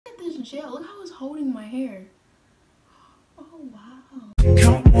gel. Look how it's holding my hair. Oh wow.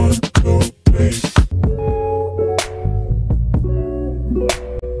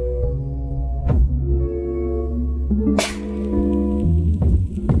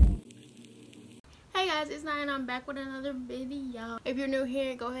 Hey guys, it's Naya and I'm back with another video. If you're new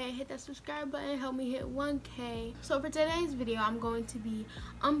here, go ahead and hit that subscribe button. Help me hit 1K. So for today's video, I'm going to be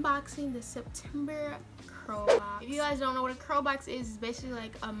unboxing the September Curlbox. If you guys don't know what a Curlbox is, it's basically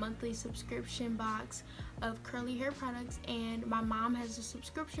like a monthly subscription box of curly hair products, and my mom has a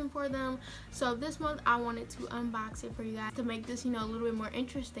subscription for them. So this month I wanted to unbox it for you guys to make this, you know, a little bit more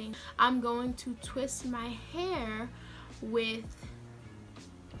interesting. I'm going to twist my hair with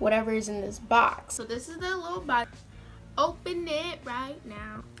whatever is in this box. So this is the little box. Open it right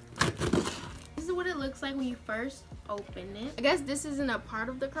now. This is what it looks like when you first open it. I guess this isn't a part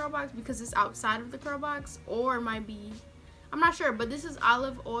of the Curlbox because it's outside of the Curlbox, or it might be, I'm not sure, but this is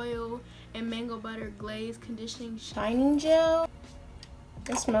olive oil and mango butter glaze conditioning shining gel.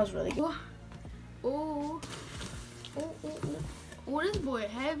 It smells really good. Ooh. Ooh. Ooh, ooh, ooh. Oh, this boy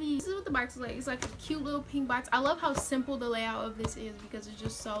heavy. This is what the box is like. It's like a cute little pink box. I love how simple the layout of this is because it's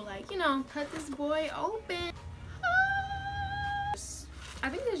just so, like, you know, cut this boy open. I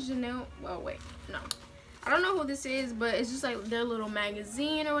think it's Janelle. Well, wait, no, I don't know who this is, but it's just like their little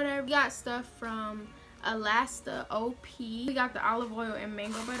magazine or whatever. We got stuff from Elasta OP. We got the olive oil and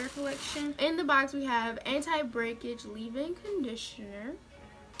mango butter collection. In the box we have anti-breakage leave-in conditioner.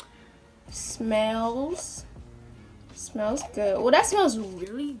 Smells good. Oh, that smells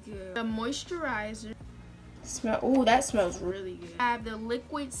really good. The moisturizer. Oh, that smells really good. I have the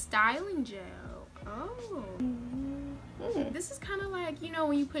liquid styling gel. Oh. This is kind of like, you know,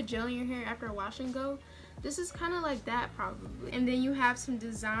 when you put gel in your hair after a wash and go. This is kind of like that probably. And then you have some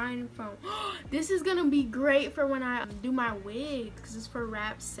design foam. This is gonna be great for when I do my wig because it's for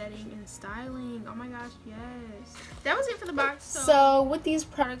wrap setting and styling. Oh my gosh, yes. That was it for the box. So with these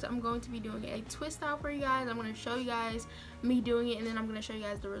products, I'm going to be doing a twist out for you guys. I'm going to show you guys me doing it, and then I'm going to show you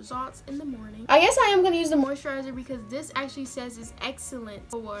guys the results in the morning. I guess I am going to use the moisturizer because this actually says it's excellent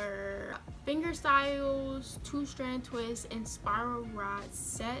for finger styles, 2-strand twists, and spiral rod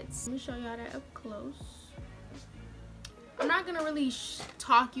sets. Let me show y'all that up close. I'm not gonna really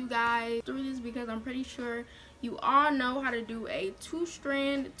talk you guys through this because I'm pretty sure you all know how to do a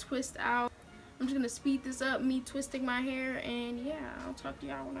 2-strand twist out. I'm just gonna speed this up, me twisting my hair, and yeah, I'll talk to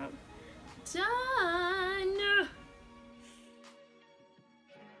y'all when I'm done.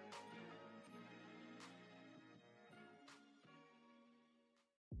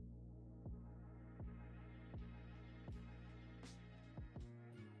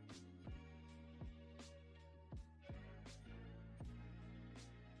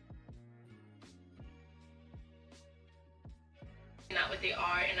 Not what they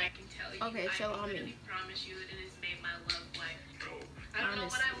are, and I can tell you. Okay, so I literally promise you that it has made my love life go. I don't know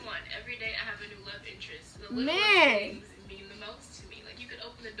what I want. Every day I have a new love interest. The little things mean the most to me. Like, you could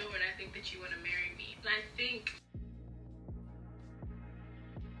open the door and I think that you want to marry me. And I think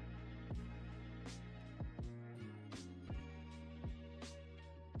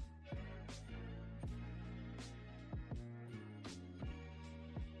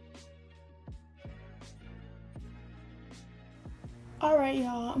alright,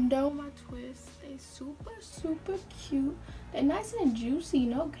 y'all, I'm done with my twists. They super cute. They're nice and juicy,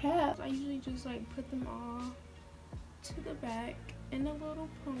 no cap. I usually just like put them all to the back in a little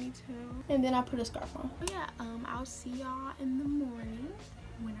ponytail, and then I put a scarf on. But yeah, I'll see y'all in the morning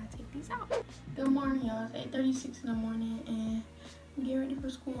when I take these out. Good morning, y'all. It's 8:36 in the morning and I'm getting ready for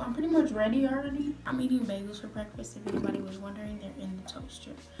school. I'm pretty much ready already. I'm eating bagels for breakfast. If anybody was wondering, they're in the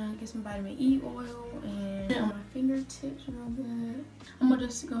toaster. Get some vitamin E oil and on my fingertips real good. I'm gonna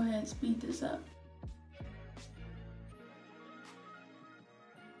just go ahead and speed this up.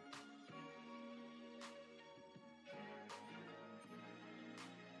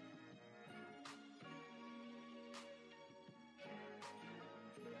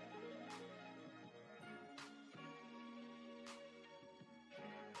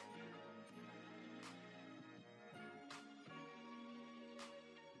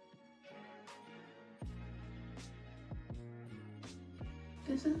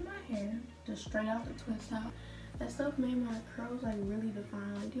 This is my hair, just straight out the twist out. That stuff made my curls like really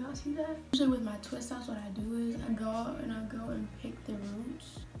defined. Like, do y'all see that? Usually with my twist outs, what I do is I go and pick the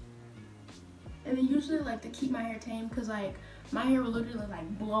roots. And then usually like to keep my hair tame, because like my hair will literally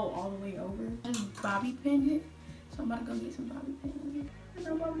like blow all the way over. Just bobby pin it. So I'm about to go get some bobby pins. There's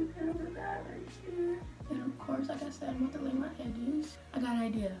no bobby pin over that right here. And of course, like I said, I'm about to lay my edges. I got an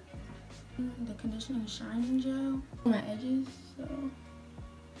idea. The conditioning shining gel on my edges, so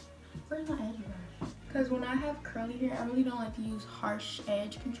Because when I have curly hair, I really don't like to use harsh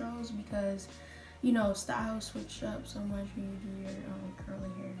edge controls because, you know, styles switch up so much when you do your curly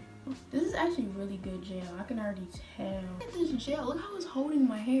hair. This is actually really good gel. I can already tell. Look at this gel. Look how it's holding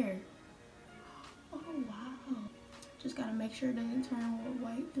my hair. Oh, wow. Just gotta make sure it doesn't turn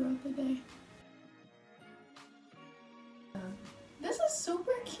white throughout the day. This is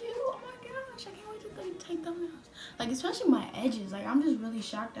super cute. Oh my gosh. I can't wait to take thumbnails. Like, especially my edges. Like, I'm just really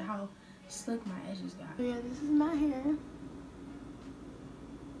shocked at how slick my edges got. So yeah, this is my hair.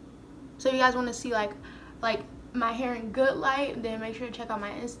 So if you guys want to see like my hair in good light, then make sure to check out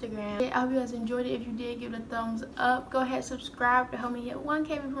my Instagram. I hope you guys enjoyed it. If you did, give it a thumbs up. Go ahead, subscribe to help me hit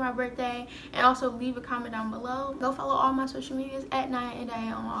 1K before my birthday, and also leave a comment down below. Go follow all my social medias at Naya and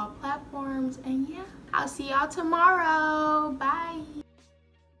Diane on all platforms. And yeah, I'll see y'all tomorrow. Bye.